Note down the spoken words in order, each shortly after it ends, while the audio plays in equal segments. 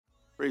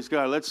Praise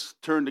God. Let's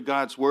turn to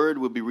God's Word.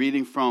 We'll be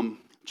reading from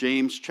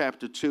James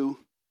chapter 2,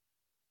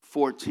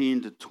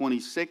 14 to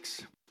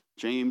 26.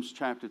 James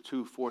chapter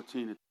 2,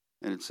 14.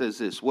 And it says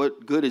this: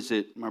 What good is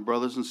it, my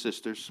brothers and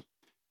sisters,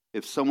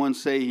 if someone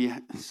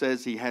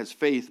says he has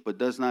faith but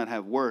does not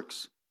have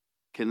works?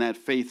 Can that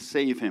faith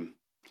save him?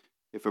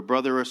 If a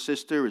brother or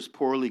sister is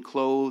poorly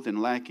clothed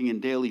and lacking in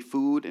daily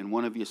food, and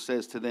one of you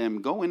says to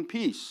them, "Go in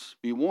peace,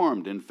 be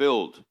warmed and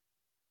filled,"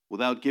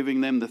 without giving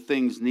them the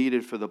things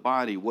needed for the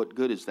body, what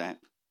good is that?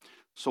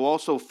 So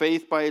also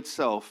faith by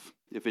itself,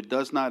 if it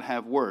does not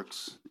have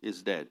works,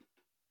 is dead.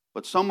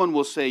 But someone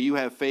will say, "You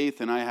have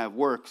faith and I have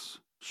works.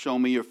 Show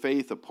me your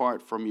faith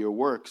apart from your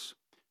works,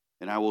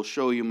 and I will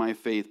show you my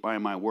faith by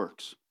my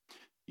works."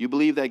 You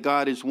believe that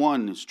God is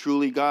one, is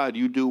truly God.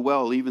 You do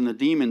well. Even the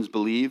demons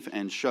believe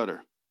and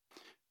shudder.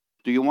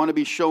 Do you want to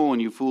be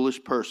shown, you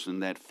foolish person,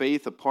 that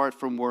faith apart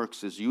from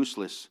works is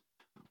useless?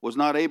 Was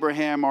not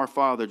Abraham our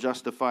father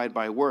justified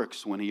by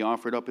works when he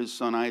offered up his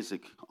son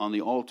Isaac on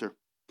the altar?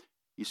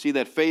 You see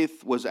that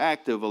faith was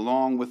active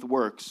along with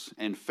works,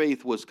 and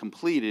faith was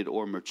completed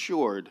or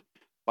matured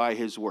by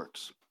his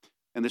works.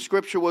 And the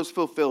scripture was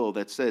fulfilled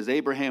that says,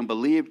 Abraham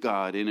believed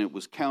God, and it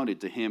was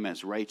counted to him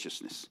as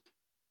righteousness.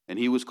 And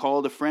he was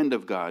called a friend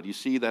of God. You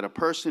see that a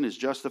person is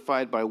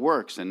justified by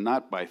works and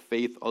not by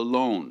faith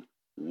alone.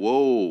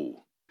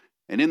 Whoa.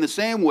 And in the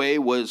same way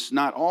was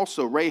not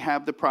also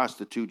Rahab the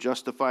prostitute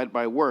justified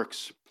by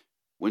works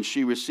when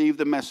she received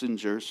the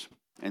messengers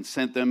and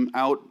sent them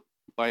out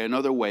by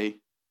another way?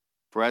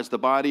 For as the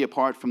body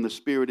apart from the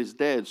spirit is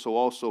dead, so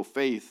also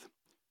faith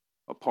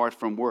apart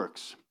from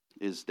works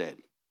is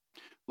dead.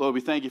 Lord, we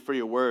thank you for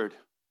your word.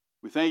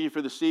 We thank you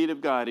for the seed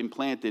of God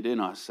implanted in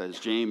us, as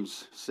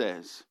James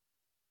says.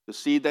 The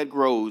seed that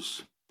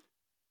grows,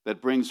 that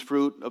brings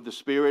fruit of the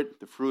Spirit,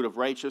 the fruit of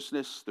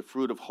righteousness, the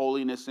fruit of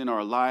holiness in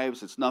our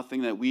lives. It's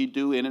nothing that we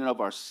do in and of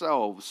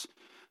ourselves,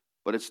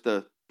 but it's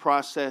the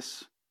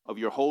process of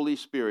your Holy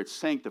Spirit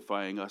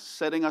sanctifying us,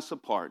 setting us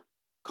apart,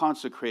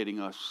 consecrating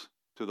us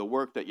to the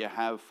work that you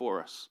have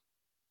for us.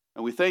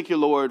 And we thank you,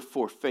 Lord,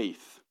 for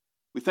faith.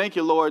 We thank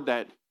you, Lord,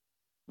 that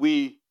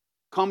we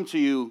come to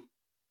you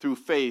through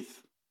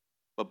faith,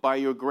 but by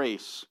your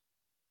grace.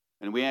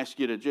 And we ask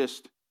you to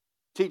just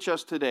teach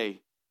us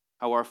today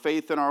how our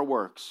faith and our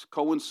works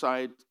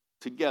coincide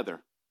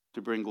together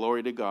to bring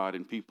glory to God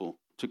and people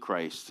to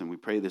Christ. And we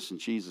pray this in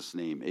Jesus'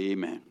 name.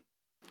 Amen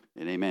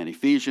and amen.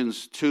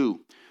 Ephesians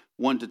 2,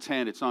 1 to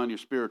 10. It's on your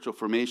spiritual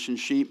formation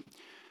sheet.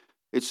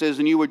 It says,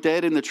 "And you were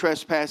dead in the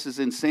trespasses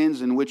and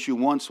sins in which you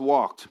once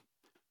walked,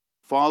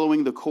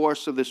 following the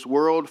course of this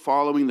world,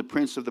 following the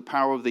prince of the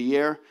power of the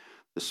air,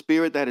 the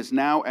spirit that is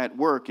now at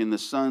work in the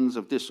sons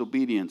of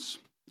disobedience,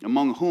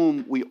 among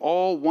whom we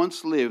all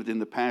once lived in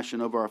the passion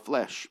of our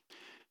flesh,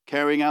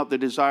 carrying out the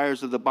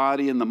desires of the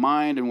body and the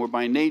mind, and were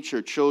by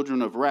nature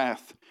children of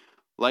wrath,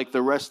 like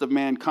the rest of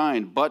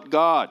mankind. But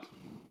God,"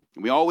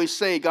 we always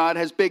say God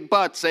has big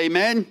butts,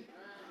 amen?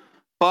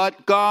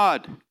 "But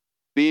God,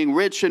 being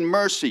rich in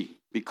mercy,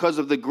 because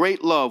of the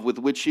great love with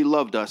which he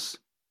loved us,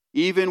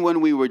 even when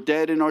we were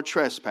dead in our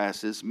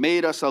trespasses,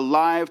 made us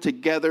alive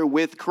together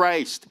with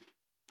Christ."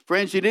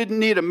 Friends, you didn't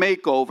need a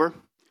makeover,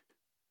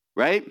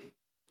 right?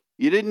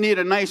 You didn't need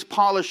a nice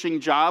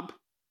polishing job.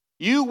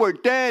 You were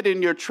dead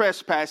in your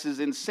trespasses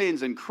and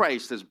sins, and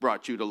Christ has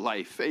brought you to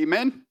life.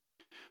 Amen?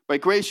 By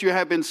grace you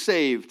have been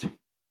saved,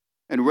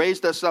 and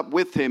raised us up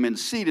with him, and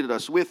seated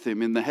us with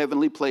him in the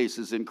heavenly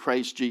places in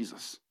Christ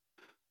Jesus,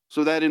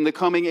 so that in the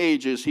coming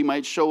ages he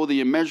might show the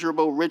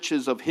immeasurable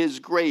riches of his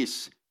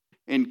grace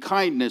and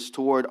kindness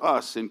toward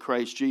us in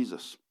Christ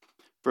Jesus.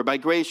 For by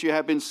grace you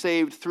have been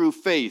saved through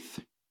faith,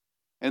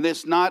 and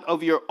this not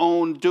of your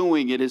own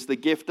doing. It is the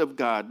gift of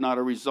God, not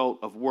a result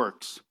of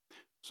works,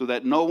 so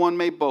that no one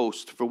may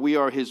boast. For we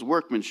are his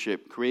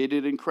workmanship,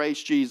 created in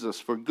Christ Jesus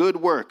for good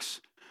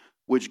works,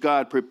 which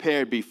God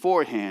prepared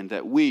beforehand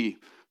that we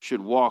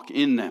should walk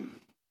in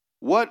them.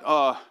 What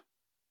a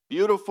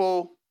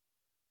beautiful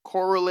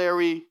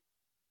correlation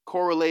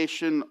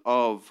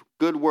of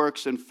good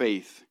works and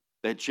faith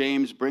that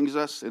James brings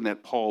us and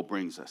that Paul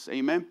brings us.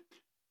 Amen?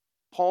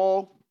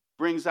 Paul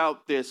brings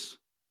out this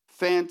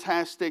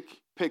fantastic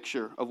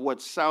picture of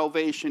what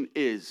salvation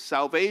is.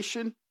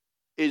 Salvation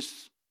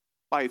is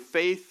by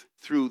faith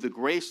through the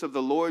grace of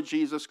the Lord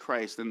Jesus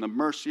Christ and the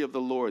mercy of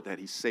the Lord that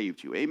he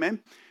saved you.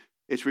 Amen?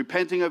 It's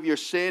repenting of your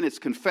sin. It's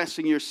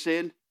confessing your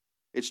sin.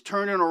 It's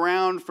turning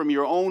around from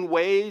your own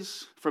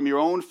ways, from your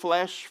own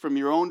flesh, from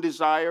your own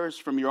desires,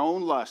 from your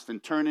own lust,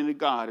 and turning to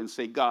God and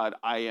say, God,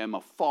 I am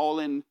a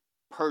fallen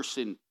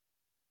person,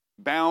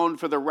 bound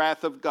for the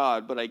wrath of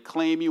God, but I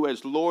claim you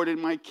as Lord and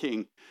my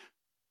King.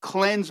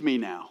 Cleanse me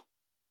now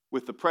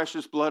with the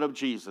precious blood of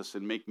Jesus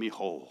and make me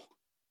whole.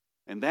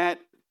 And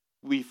that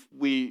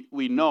we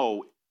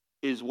know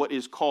is what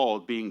is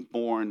called being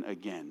born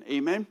again.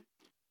 Amen?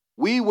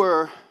 We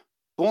were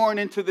born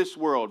into this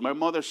world. My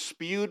mother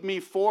spewed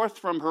me forth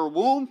from her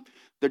womb.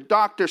 The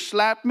doctor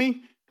slapped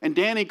me, and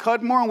Danny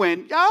Cudmore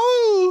went,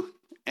 "Yahoo!"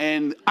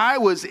 And I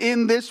was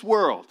in this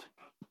world.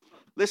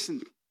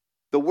 Listen,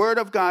 The Word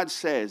of God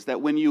says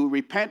that when you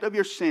repent of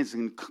your sins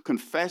and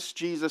confess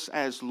Jesus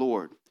as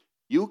Lord,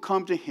 you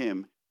come to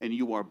him and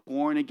you are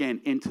born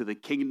again into the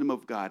kingdom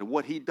of God.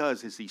 What he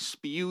does is he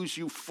spews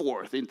you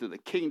forth into the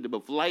kingdom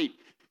of light.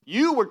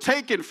 You were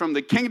taken from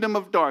the kingdom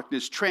of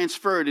darkness,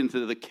 transferred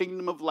into the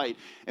kingdom of light.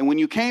 And when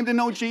you came to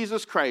know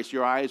Jesus Christ,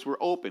 your eyes were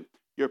open.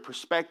 Your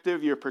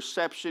perspective, your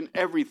perception,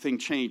 everything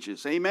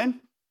changes.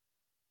 Amen?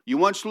 You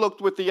once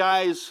looked with the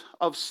eyes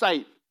of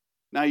sight.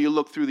 Now you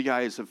look through the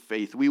eyes of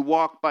faith. We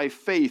walk by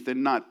faith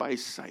and not by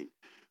sight.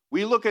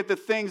 We look at the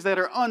things that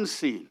are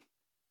unseen,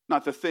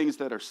 not the things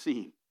that are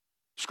seen.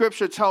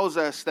 Scripture tells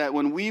us that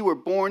when we were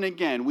born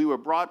again, we were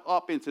brought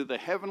up into the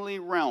heavenly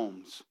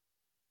realms,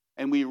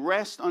 and we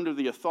rest under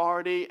the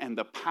authority and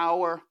the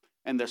power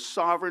and the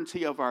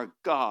sovereignty of our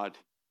God,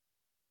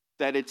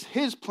 that it's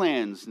his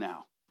plans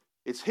now.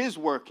 It's his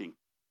working.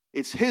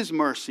 It's his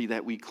mercy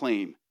that we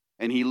claim.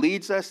 And he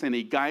leads us and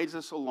he guides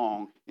us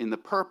along in the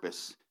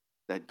purpose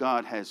that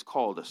God has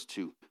called us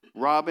to.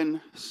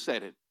 Robin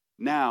said it.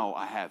 Now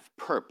I have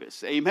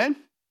purpose. Amen?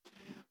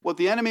 What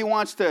the enemy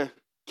wants to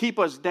keep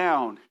us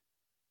down,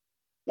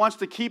 wants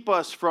to keep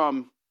us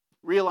from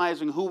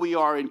realizing who we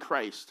are in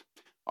Christ.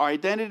 Our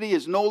identity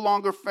is no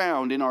longer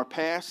found in our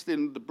past,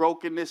 in the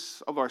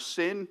brokenness of our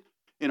sin,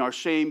 in our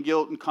shame,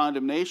 guilt, and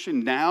condemnation.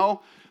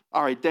 Now,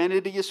 our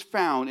identity is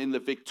found in the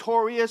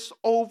victorious,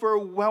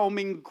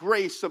 overwhelming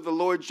grace of the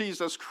Lord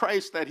Jesus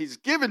Christ that he's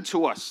given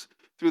to us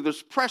through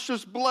this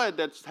precious blood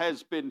that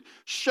has been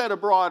shed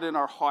abroad in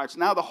our hearts.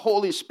 Now the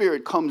Holy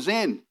Spirit comes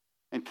in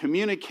and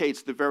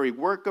communicates the very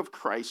work of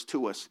Christ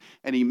to us,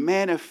 and he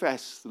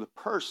manifests the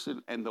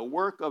person and the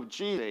work of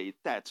Jesus.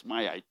 That's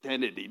my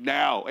identity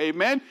now.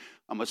 Amen?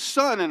 I'm a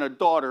son and a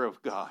daughter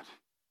of God.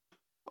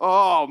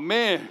 Oh,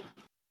 man.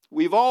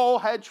 We've all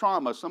had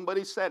trauma.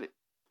 Somebody said it.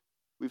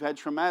 We've had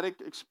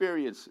traumatic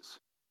experiences.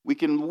 We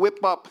can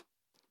whip up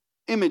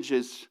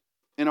images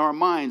in our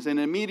minds, and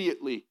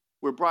immediately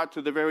we're brought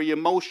to the very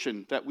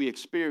emotion that we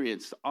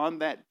experienced on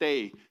that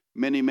day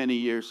many, many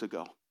years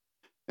ago.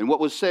 And what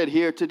was said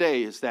here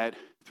today is that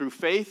through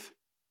faith,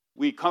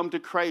 we come to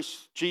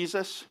Christ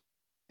Jesus.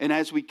 And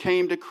as we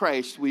came to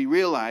Christ, we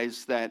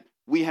realize that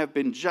we have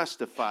been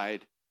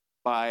justified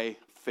by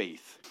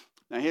faith.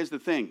 Now, here's the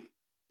thing.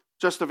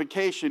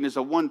 Justification is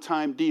a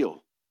one-time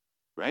deal,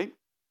 right?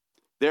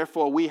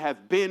 Therefore, we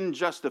have been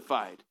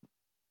justified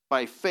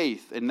by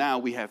faith, and now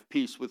we have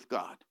peace with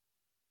God.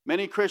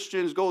 Many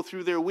Christians go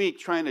through their week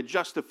trying to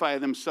justify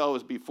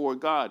themselves before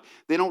God.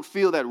 They don't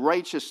feel that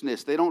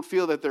righteousness. They don't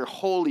feel that they're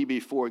holy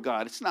before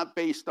God. It's not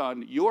based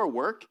on your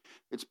work.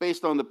 It's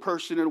based on the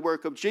person and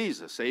work of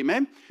Jesus.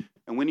 Amen?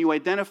 And when you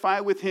identify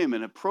with him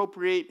and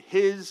appropriate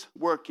his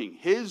working,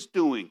 his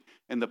doing,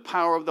 and the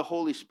power of the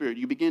Holy Spirit,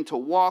 you begin to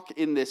walk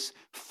in this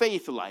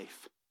faith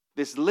life,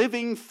 this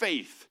living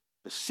faith.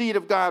 The seed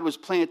of God was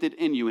planted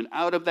in you, and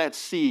out of that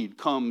seed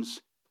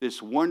comes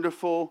this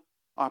wonderful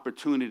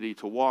opportunity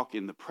to walk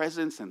in the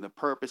presence and the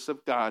purpose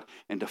of God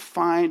and to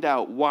find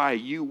out why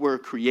you were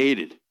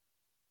created.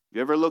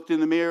 You ever looked in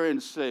the mirror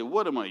and say,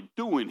 what am I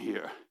doing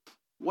here?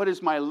 What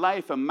does my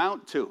life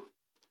amount to?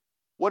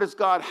 What does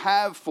God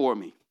have for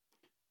me?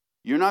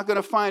 You're not going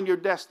to find your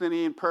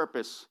destiny and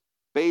purpose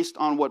based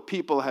on what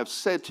people have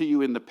said to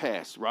you in the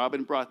past.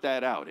 Robin brought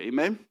that out.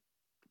 Amen?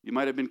 You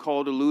might have been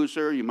called a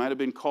loser. You might have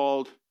been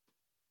called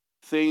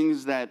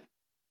things that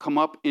come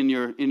up in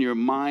your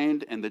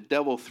mind, and the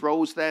devil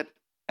throws that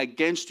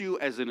against you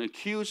as an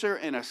accuser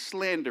and a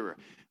slanderer.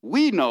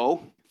 We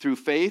know through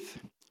faith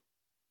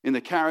in the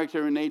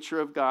character and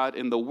nature of God,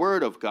 in the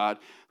Word of God,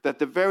 that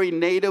the very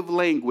native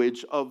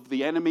language of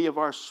the enemy of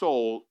our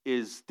soul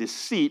is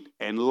deceit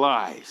and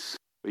lies.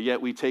 But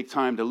yet we take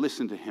time to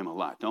listen to him a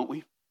lot, don't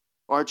we?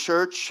 Our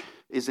church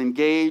is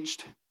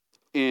engaged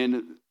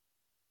in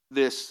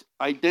this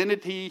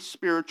identity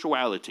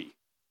spirituality.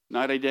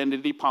 Not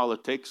identity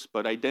politics,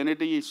 but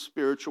identity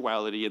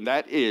spirituality. And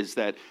that is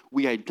that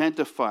we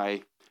identify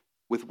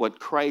with what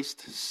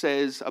Christ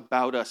says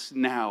about us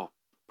now,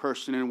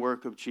 person and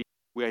work of Jesus.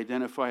 We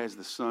identify as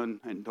the son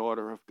and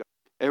daughter of God.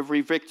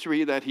 Every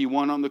victory that he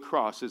won on the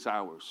cross is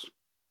ours.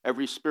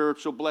 Every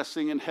spiritual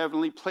blessing in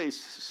heavenly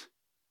places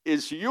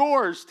is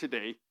yours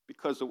today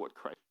because of what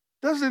Christ.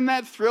 Doesn't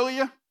that thrill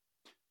you?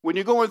 When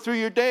you're going through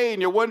your day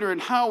and you're wondering,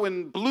 how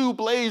in blue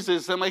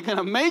blazes am I going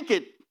to make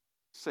it?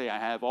 Say, I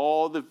have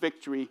all the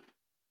victory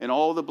and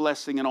all the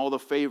blessing and all the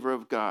favor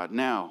of God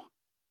now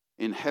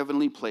in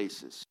heavenly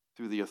places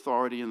through the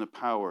authority and the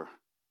power.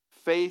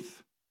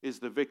 Faith is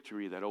the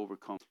victory that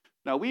overcomes.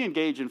 Now, we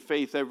engage in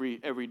faith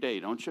every day,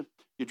 don't you?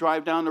 You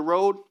drive down the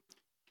road,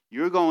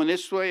 you're going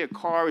this way, a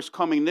car is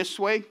coming this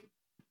way.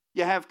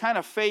 You have kind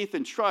of faith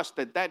and trust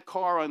that that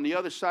car on the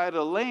other side of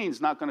the lane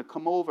is not going to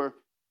come over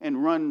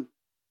and run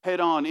head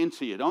on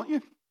into you, don't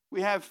you?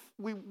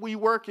 We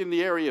work in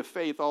the area of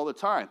faith all the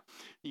time.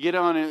 You get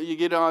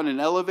on an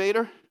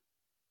elevator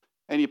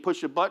and you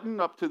push a button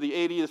up to the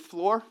 80th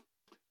floor.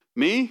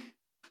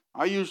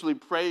 I usually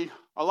pray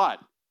a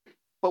lot.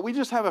 But we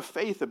just have a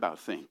faith about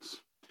things.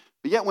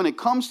 But yet when it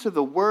comes to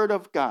the Word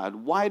of God,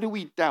 why do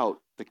we doubt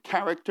the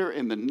character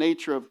and the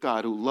nature of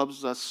God who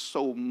loves us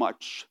so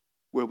much,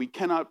 where we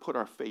cannot put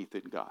our faith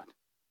in God?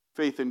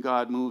 Faith in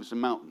God moves a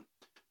mountain.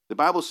 The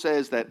Bible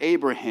says that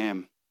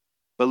Abraham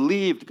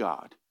believed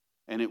God,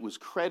 and it was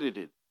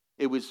credited.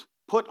 It was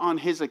put on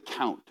his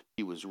account.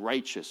 He was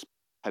righteous.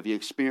 Have you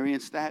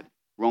experienced that?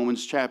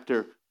 Romans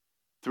chapter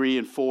 3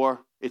 and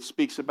 4, it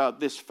speaks about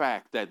this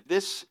fact, that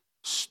this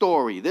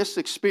story, this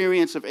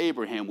experience of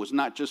Abraham was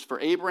not just for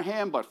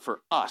Abraham, but for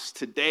us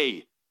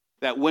today.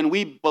 That when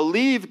we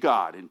believe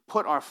God and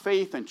put our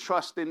faith and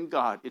trust in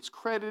God, it's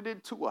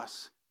credited to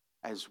us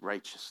as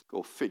righteous.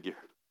 Go figure.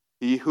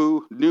 He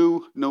who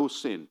knew no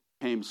sin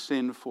became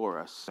sin for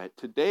us. That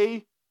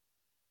today,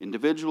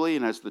 individually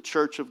and as the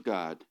church of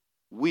God,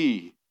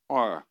 we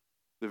are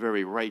the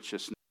very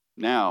righteous.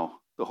 Now,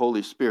 the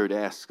Holy Spirit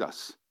asks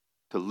us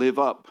to live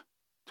up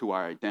to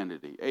our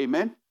identity.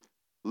 Amen?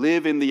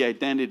 Live in the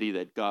identity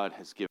that God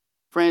has given.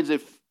 Friends,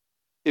 if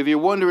you're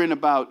wondering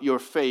about your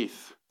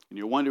faith, and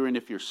you're wondering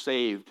if you're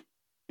saved,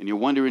 and you're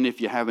wondering if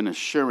you have an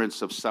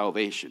assurance of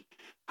salvation,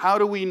 how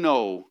do we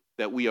know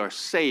that we are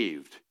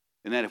saved,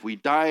 and that if we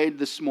died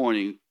this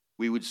morning,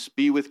 we would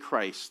be with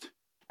Christ,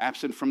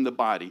 absent from the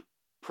body,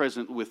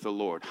 present with the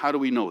Lord? How do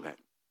we know that?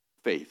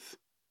 Faith.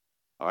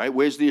 All right,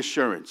 where's the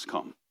assurance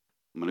come?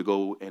 I'm going to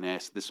go and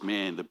ask this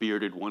man, the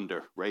bearded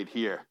wonder, right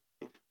here.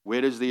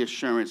 Where does the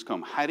assurance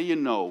come? How do you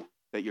know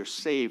that you're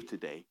saved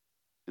today,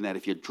 and that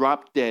if you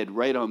drop dead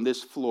right on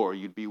this floor,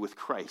 you'd be with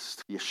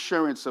Christ? The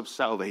assurance of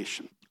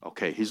salvation.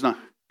 Okay, he's not.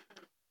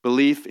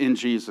 Belief in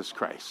Jesus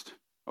Christ.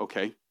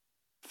 Okay,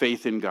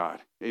 faith in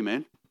God.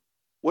 Amen.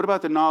 What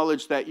about the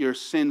knowledge that your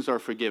sins are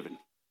forgiven?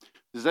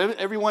 Does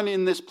everyone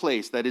in this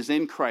place that is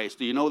in Christ,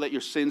 do you know that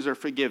your sins are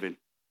forgiven?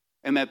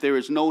 And that there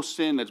is no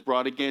sin that's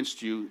brought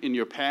against you in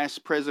your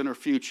past, present, or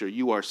future?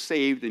 You are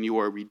saved and you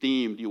are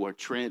redeemed. You are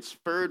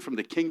transferred from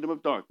the kingdom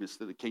of darkness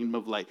to the kingdom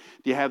of light.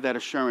 Do you have that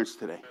assurance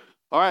today?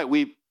 All right,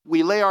 we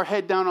lay our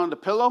head down on the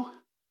pillow,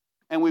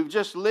 and we've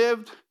just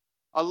lived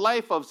a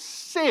life of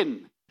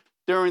sin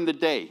during the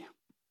day.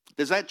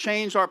 Does that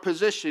change our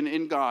position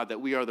in God, that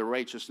we are the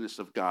righteousness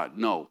of God?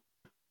 No.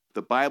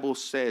 The Bible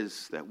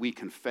says that we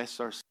confess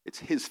our sins. It's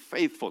His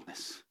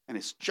faithfulness and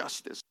His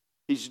justice.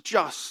 He's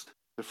just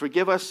to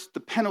forgive us the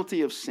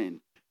penalty of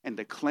sin and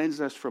to cleanse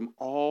us from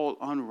all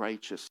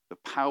unrighteousness, the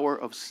power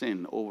of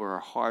sin over our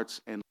hearts.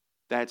 And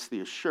that's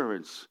the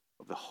assurance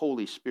of the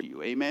Holy Spirit.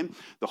 Amen?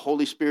 The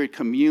Holy Spirit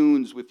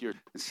communes with you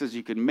and says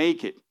you can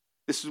make it.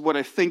 This is what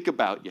I think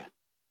about you.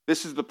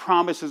 This is the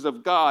promises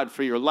of God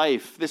for your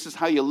life. This is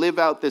how you live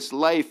out this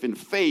life in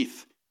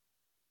faith.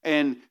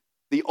 And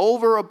the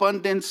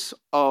overabundance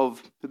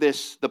of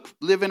this, the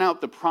living out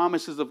the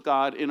promises of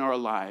God in our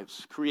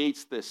lives,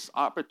 creates this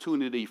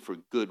opportunity for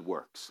good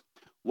works.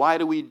 Why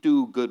do we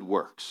do good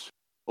works?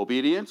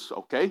 Obedience,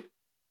 okay.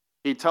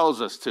 He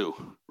tells us to,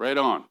 right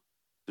on,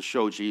 to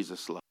show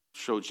Jesus love.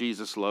 Show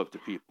Jesus love to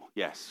people,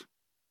 yes.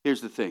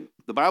 Here's the thing.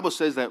 The Bible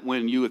says that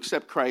when you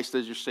accept Christ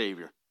as your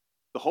Savior,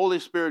 the Holy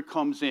Spirit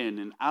comes in,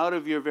 and out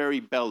of your very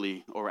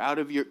belly or out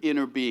of your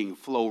inner being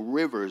flow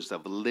rivers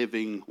of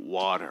living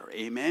water.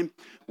 Amen?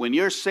 When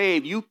you're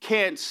saved, you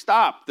can't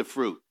stop the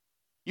fruit.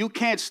 You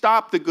can't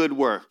stop the good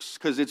works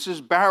because it's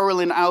just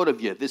barreling out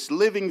of you, this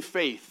living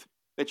faith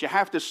that you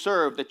have to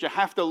serve, that you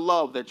have to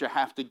love, that you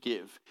have to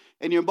give.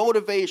 And your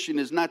motivation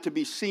is not to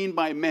be seen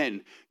by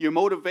men. Your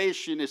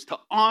motivation is to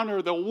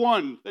honor the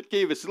one that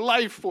gave his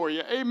life for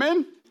you.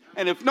 Amen?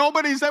 And if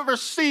nobody's ever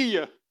seen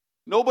you,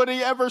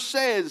 nobody ever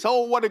says,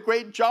 oh, what a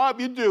great job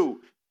you do.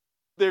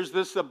 There's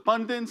this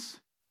abundance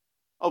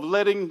of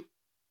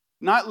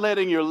not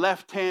letting your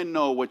left hand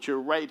know what your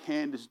right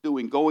hand is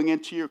doing, going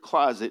into your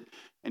closet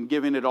and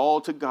giving it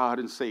all to God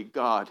and say,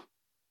 God,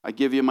 I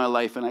give you my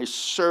life and I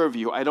serve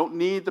you. I don't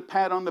need the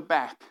pat on the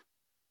back,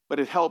 but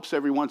it helps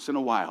every once in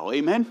a while.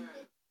 Amen?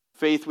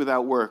 Faith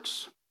without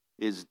works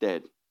is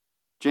dead.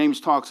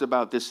 James talks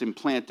about this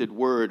implanted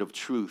word of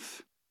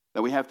truth,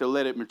 that we have to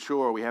let it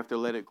mature, we have to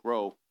let it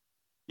grow.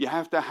 You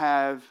have to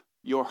have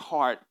your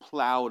heart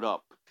plowed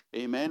up.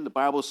 Amen. The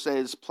Bible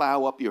says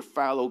plow up your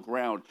fallow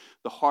ground.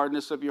 The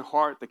hardness of your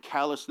heart, the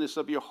callousness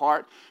of your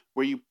heart,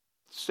 where you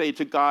say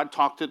to God,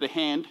 talk to the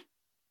hand,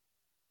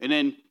 and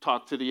then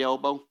talk to the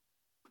elbow.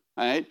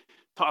 All right?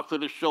 Talk to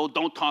the shoulder.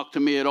 Don't talk to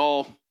me at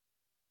all.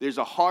 There's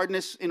a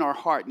hardness in our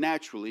heart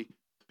naturally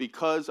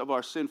because of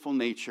our sinful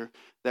nature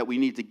that we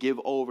need to give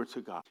over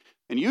to God.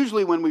 And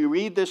usually when we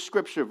read this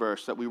scripture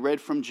verse that we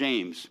read from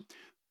James,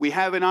 we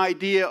have an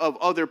idea of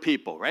other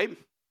people, right?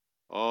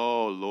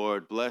 Oh,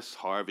 Lord, bless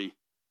Harvey.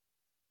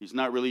 He's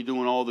not really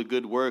doing all the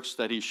good works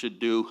that he should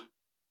do.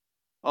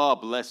 Oh,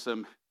 bless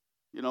him.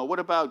 You know, what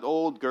about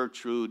old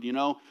Gertrude? You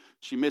know,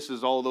 she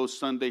misses all those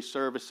Sunday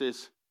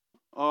services.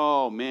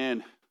 Oh,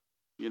 man.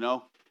 You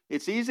know,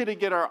 it's easy to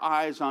get our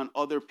eyes on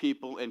other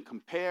people and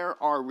compare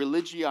our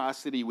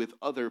religiosity with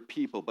other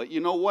people. But you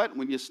know what?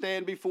 When you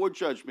stand before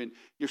judgment,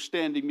 you're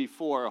standing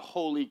before a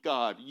holy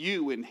God,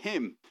 you and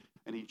him.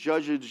 And he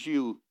judges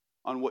you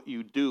on what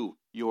you do,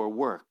 your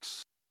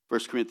works.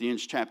 1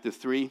 Corinthians chapter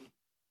 3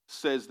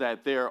 says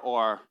that there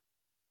are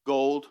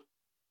gold,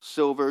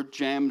 silver,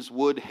 gems,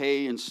 wood,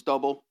 hay, and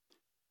stubble.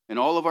 And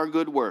all of our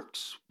good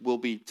works will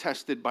be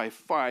tested by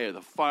fire,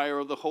 the fire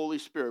of the Holy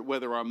Spirit,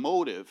 whether our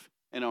motive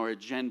and our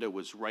agenda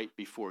was right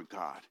before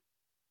God.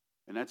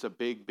 And that's a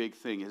big, big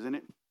thing, isn't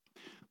it?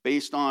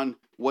 Based on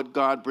what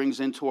God brings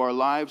into our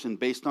lives and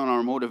based on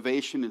our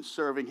motivation in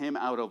serving him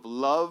out of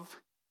love,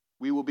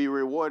 we will be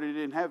rewarded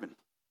in heaven.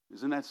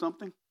 Isn't that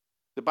something?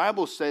 The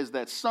Bible says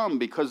that some,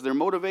 because their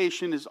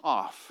motivation is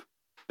off,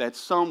 that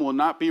some will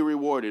not be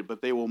rewarded,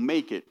 but they will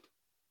make it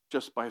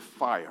just by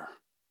fire.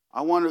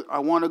 I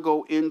want to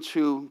go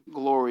into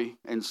glory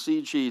and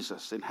see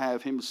Jesus and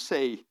have him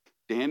say,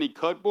 Danny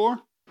Cudmore,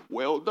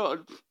 well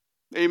done.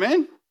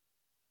 Amen?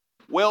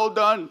 Well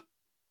done,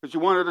 because you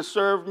wanted to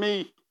serve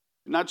me,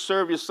 not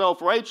serve your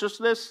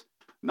self-righteousness,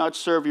 not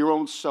serve your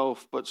own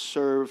self, but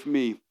serve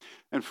me.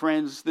 And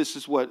friends, this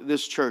is what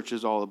this church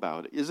is all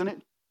about, isn't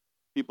it?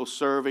 People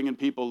serving and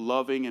people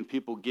loving and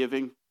people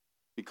giving,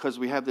 because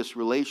we have this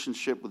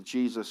relationship with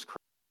Jesus Christ,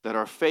 that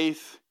our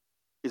faith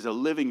is a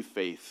living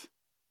faith,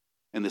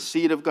 and the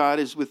seed of God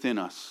is within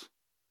us,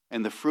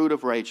 and the fruit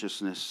of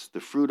righteousness,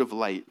 the fruit of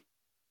light,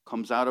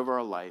 comes out of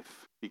our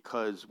life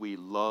because we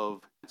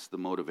love. It's the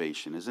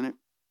motivation, isn't it?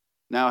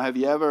 Now, have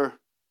you ever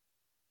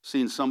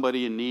seen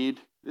somebody in need?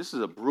 This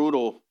is a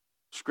brutal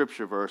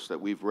scripture verse that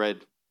we've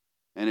read,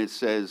 and it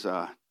says,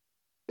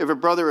 if a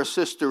brother or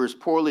sister is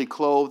poorly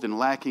clothed and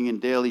lacking in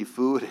daily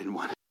food, and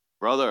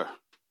brother,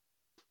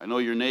 I know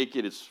you're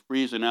naked, it's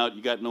freezing out,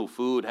 you got no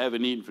food,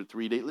 haven't eaten for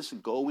 3 days. Listen,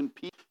 go in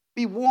peace,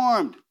 be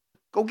warmed,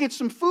 go get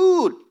some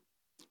food.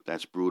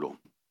 That's brutal.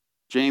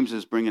 James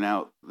is bringing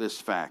out this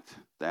fact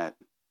that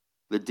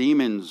the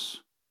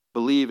demons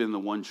believe in the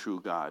one true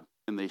God,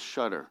 and they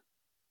shudder.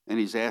 And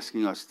he's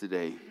asking us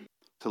today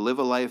to live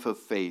a life of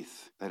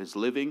faith that is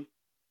living,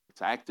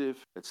 it's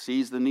active, that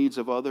sees the needs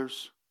of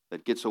others,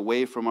 that gets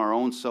away from our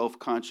own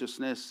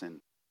self-consciousness and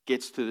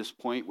gets to this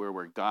point where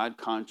we're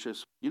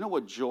God-conscious. You know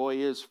what joy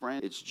is,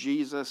 friend? It's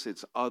Jesus,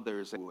 it's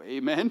others.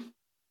 Amen?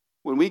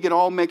 When we get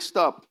all mixed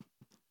up,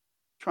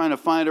 trying to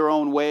find our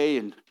own way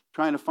and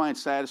trying to find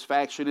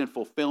satisfaction and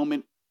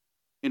fulfillment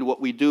in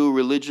what we do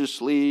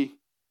religiously,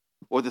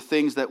 or the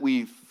things that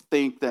we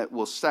think that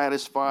will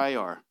satisfy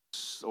or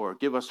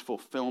give us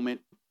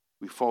fulfillment,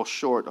 we fall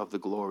short of the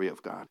glory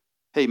of God.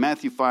 Hey,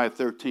 Matthew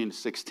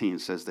 5:13-16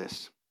 says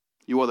this,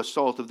 you are the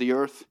salt of the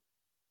earth,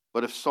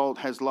 but if salt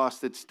has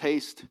lost its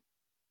taste,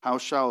 how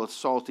shall its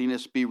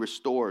saltiness be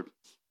restored?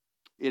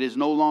 It is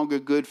no longer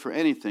good for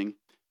anything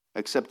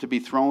except to be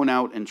thrown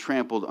out and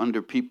trampled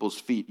under people's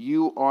feet.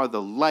 You are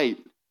the light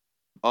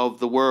of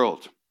the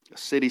world. A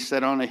city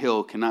set on a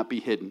hill cannot be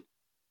hidden,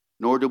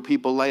 nor do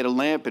people light a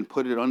lamp and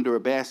put it under a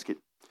basket,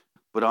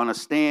 but on a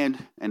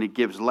stand, and it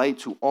gives light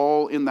to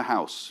all in the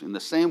house. In the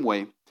same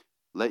way,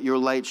 let your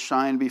light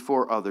shine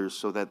before others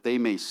so that they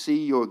may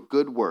see your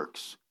good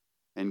works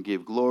and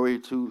give glory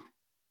to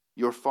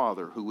your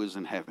Father who is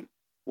in heaven.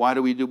 Why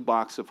do we do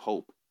Box of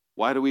Hope?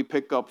 Why do we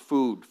pick up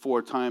food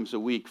 4 times a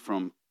week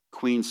from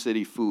Queen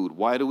City Food?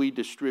 Why do we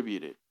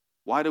distribute it?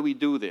 Why do we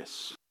do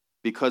this?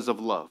 Because of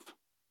love.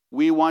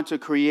 We want to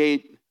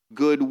create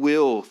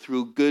goodwill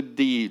through good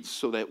deeds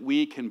so that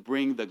we can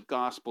bring the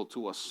gospel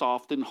to a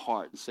softened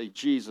heart and say,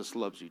 Jesus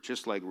loves you,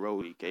 just like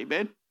Rhoda.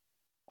 Amen?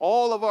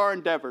 All of our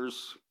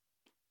endeavors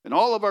and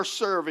all of our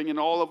serving and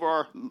all of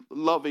our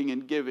loving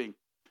and giving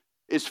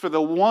is for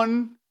the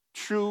one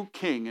true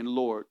King and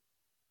Lord,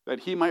 that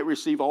he might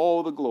receive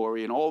all the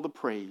glory and all the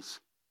praise,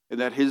 and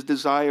that his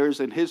desires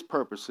and his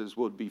purposes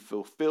would be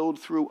fulfilled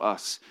through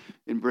us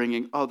in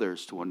bringing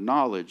others to a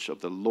knowledge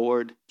of the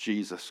Lord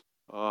Jesus.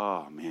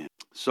 Oh, man.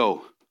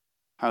 So,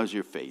 how's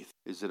your faith?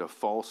 Is it a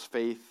false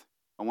faith?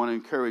 I want to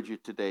encourage you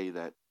today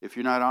that if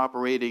you're not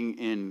operating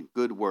in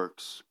good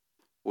works,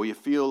 or you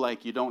feel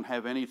like you don't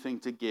have anything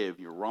to give,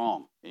 you're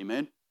wrong.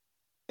 Amen?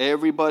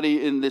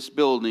 Everybody in this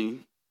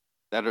building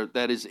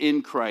that is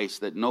in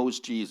Christ, that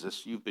knows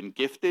Jesus, you've been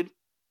gifted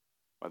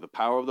by the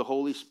power of the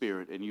Holy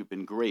Spirit, and you've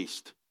been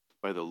graced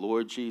by the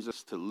Lord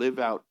Jesus to live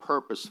out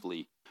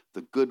purposefully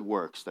the good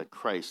works that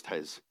Christ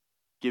has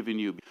given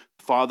you.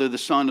 Father, the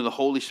Son, and the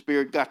Holy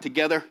Spirit got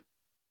together,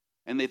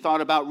 and they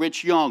thought about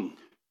Rich Young.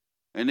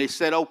 And they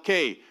said,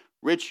 okay,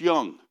 Rich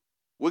Young,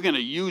 we're going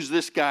to use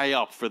this guy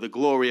up for the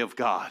glory of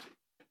God.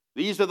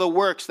 These are the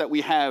works that we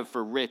have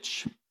for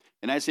Rich.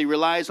 And as he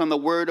relies on the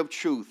word of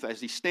truth,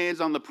 as he stands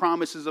on the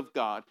promises of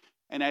God,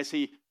 and as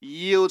he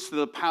yields to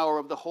the power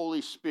of the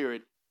Holy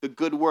Spirit, the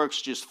good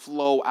works just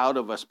flow out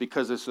of us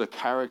because it's the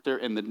character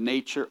and the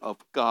nature of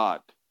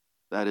God.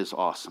 That is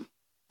awesome.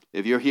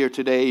 If you're here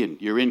today and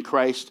you're in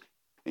Christ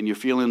and you're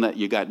feeling that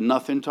you got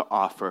nothing to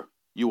offer,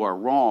 you are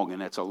wrong,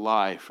 and that's a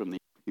lie from the.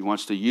 He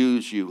wants to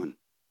use you and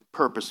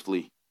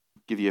purposefully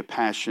give you a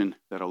passion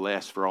that'll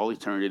last for all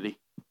eternity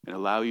and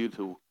allow you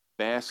to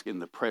bask in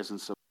the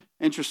presence of.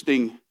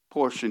 Interesting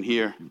portion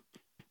here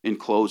in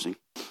closing.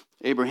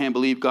 Abraham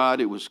believed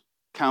God, it was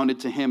counted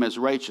to him as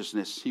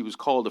righteousness. He was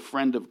called a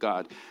friend of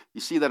God.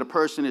 You see that a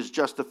person is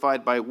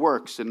justified by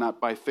works and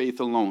not by faith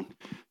alone.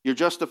 You're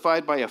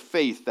justified by a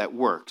faith that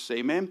works.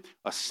 Amen?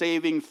 A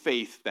saving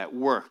faith that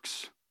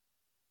works.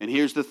 And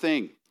here's the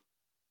thing.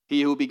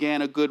 He who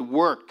began a good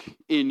work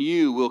in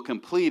you will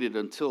complete it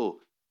until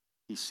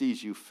he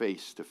sees you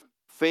face to face.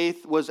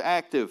 Faith was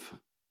active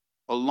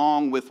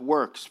along with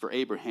works for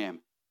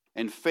Abraham,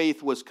 and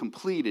faith was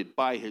completed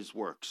by his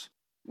works.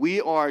 We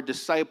are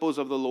disciples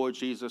of the Lord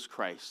Jesus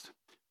Christ.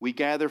 We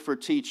gather for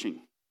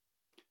teaching.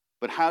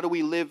 But how do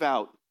we live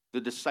out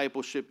the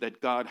discipleship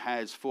that God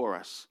has for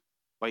us?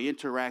 By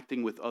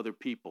interacting with other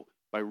people,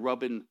 by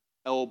rubbing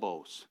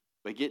elbows,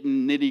 by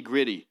getting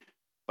nitty-gritty,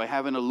 by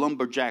having a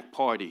lumberjack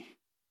party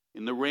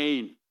in the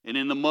rain and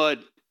in the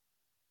mud,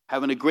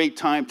 having a great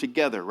time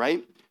together,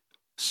 right?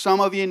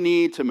 Some of you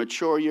need to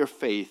mature your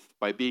faith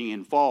by being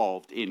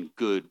involved in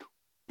good.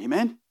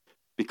 Amen?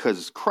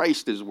 Because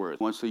Christ is worthy.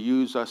 He wants to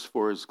use us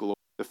for his glory.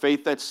 The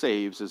faith that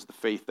saves is the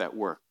faith that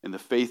works. And the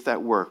faith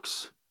that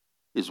works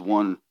is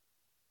one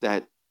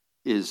that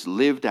is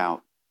lived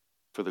out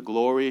for the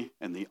glory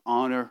and the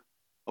honor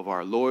of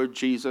our Lord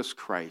Jesus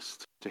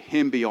Christ. To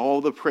him be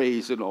all the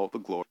praise and all the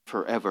glory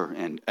forever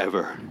and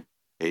ever.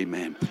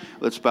 Amen.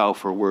 Let's bow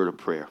for a word of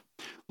prayer.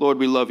 Lord,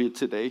 we love you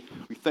today.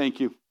 We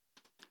thank you.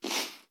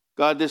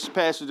 God, this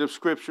passage of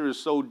Scripture is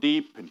so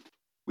deep, and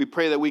we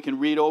pray that we can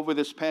read over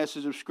this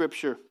passage of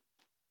Scripture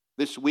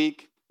this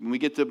week. When we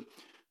get to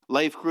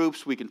life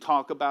groups, we can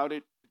talk about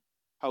it,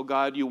 how,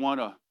 God, you want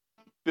to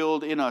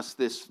build in us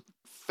this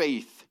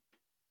faith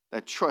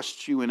that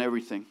trusts you in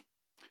everything.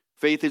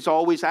 Faith is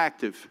always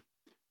active.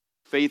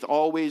 Faith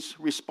always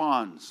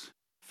responds.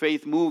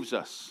 Faith moves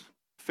us.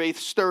 Faith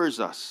stirs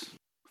us.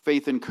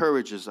 Faith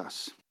encourages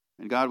us.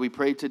 And God, we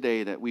pray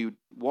today that we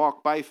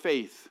walk by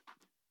faith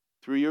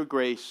through your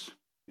grace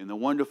in the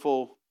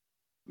wonderful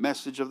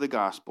message of the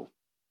gospel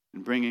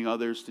and bringing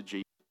others to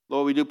Jesus.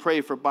 Lord, we do pray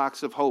for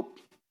Box of Hope.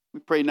 We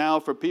pray now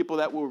for people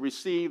that will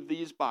receive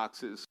these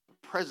boxes.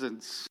 The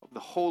presence of the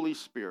Holy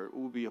Spirit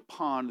will be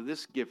upon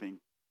this giving,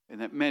 and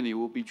that many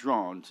will be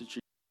drawn to Jesus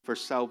for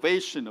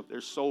salvation of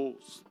their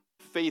souls,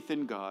 faith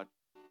in God,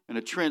 and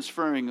a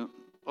transferring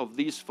of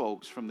these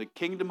folks from the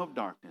kingdom of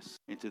darkness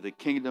into the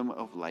kingdom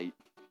of light.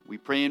 We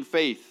pray in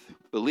faith,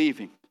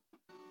 believing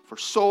for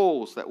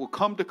souls that will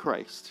come to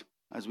Christ.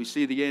 As we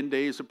see the end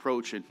days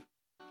approaching,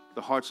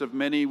 the hearts of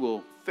many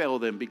will fail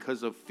them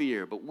because of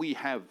fear, but we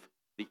have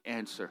the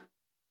answer.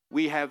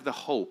 We have the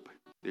hope.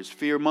 There's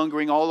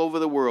fear-mongering all over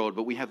the world,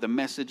 but we have the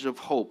message of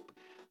hope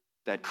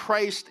that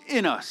Christ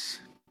in us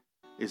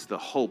is the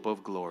hope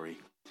of glory.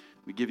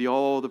 We give you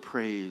all the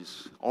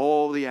praise,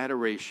 all the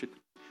adoration.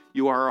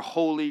 You are a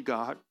holy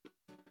God,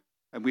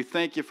 and we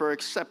thank you for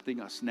accepting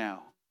us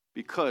now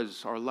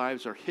because our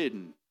lives are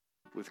hidden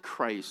with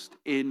Christ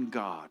in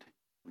God.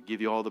 We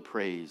give you all the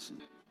praise.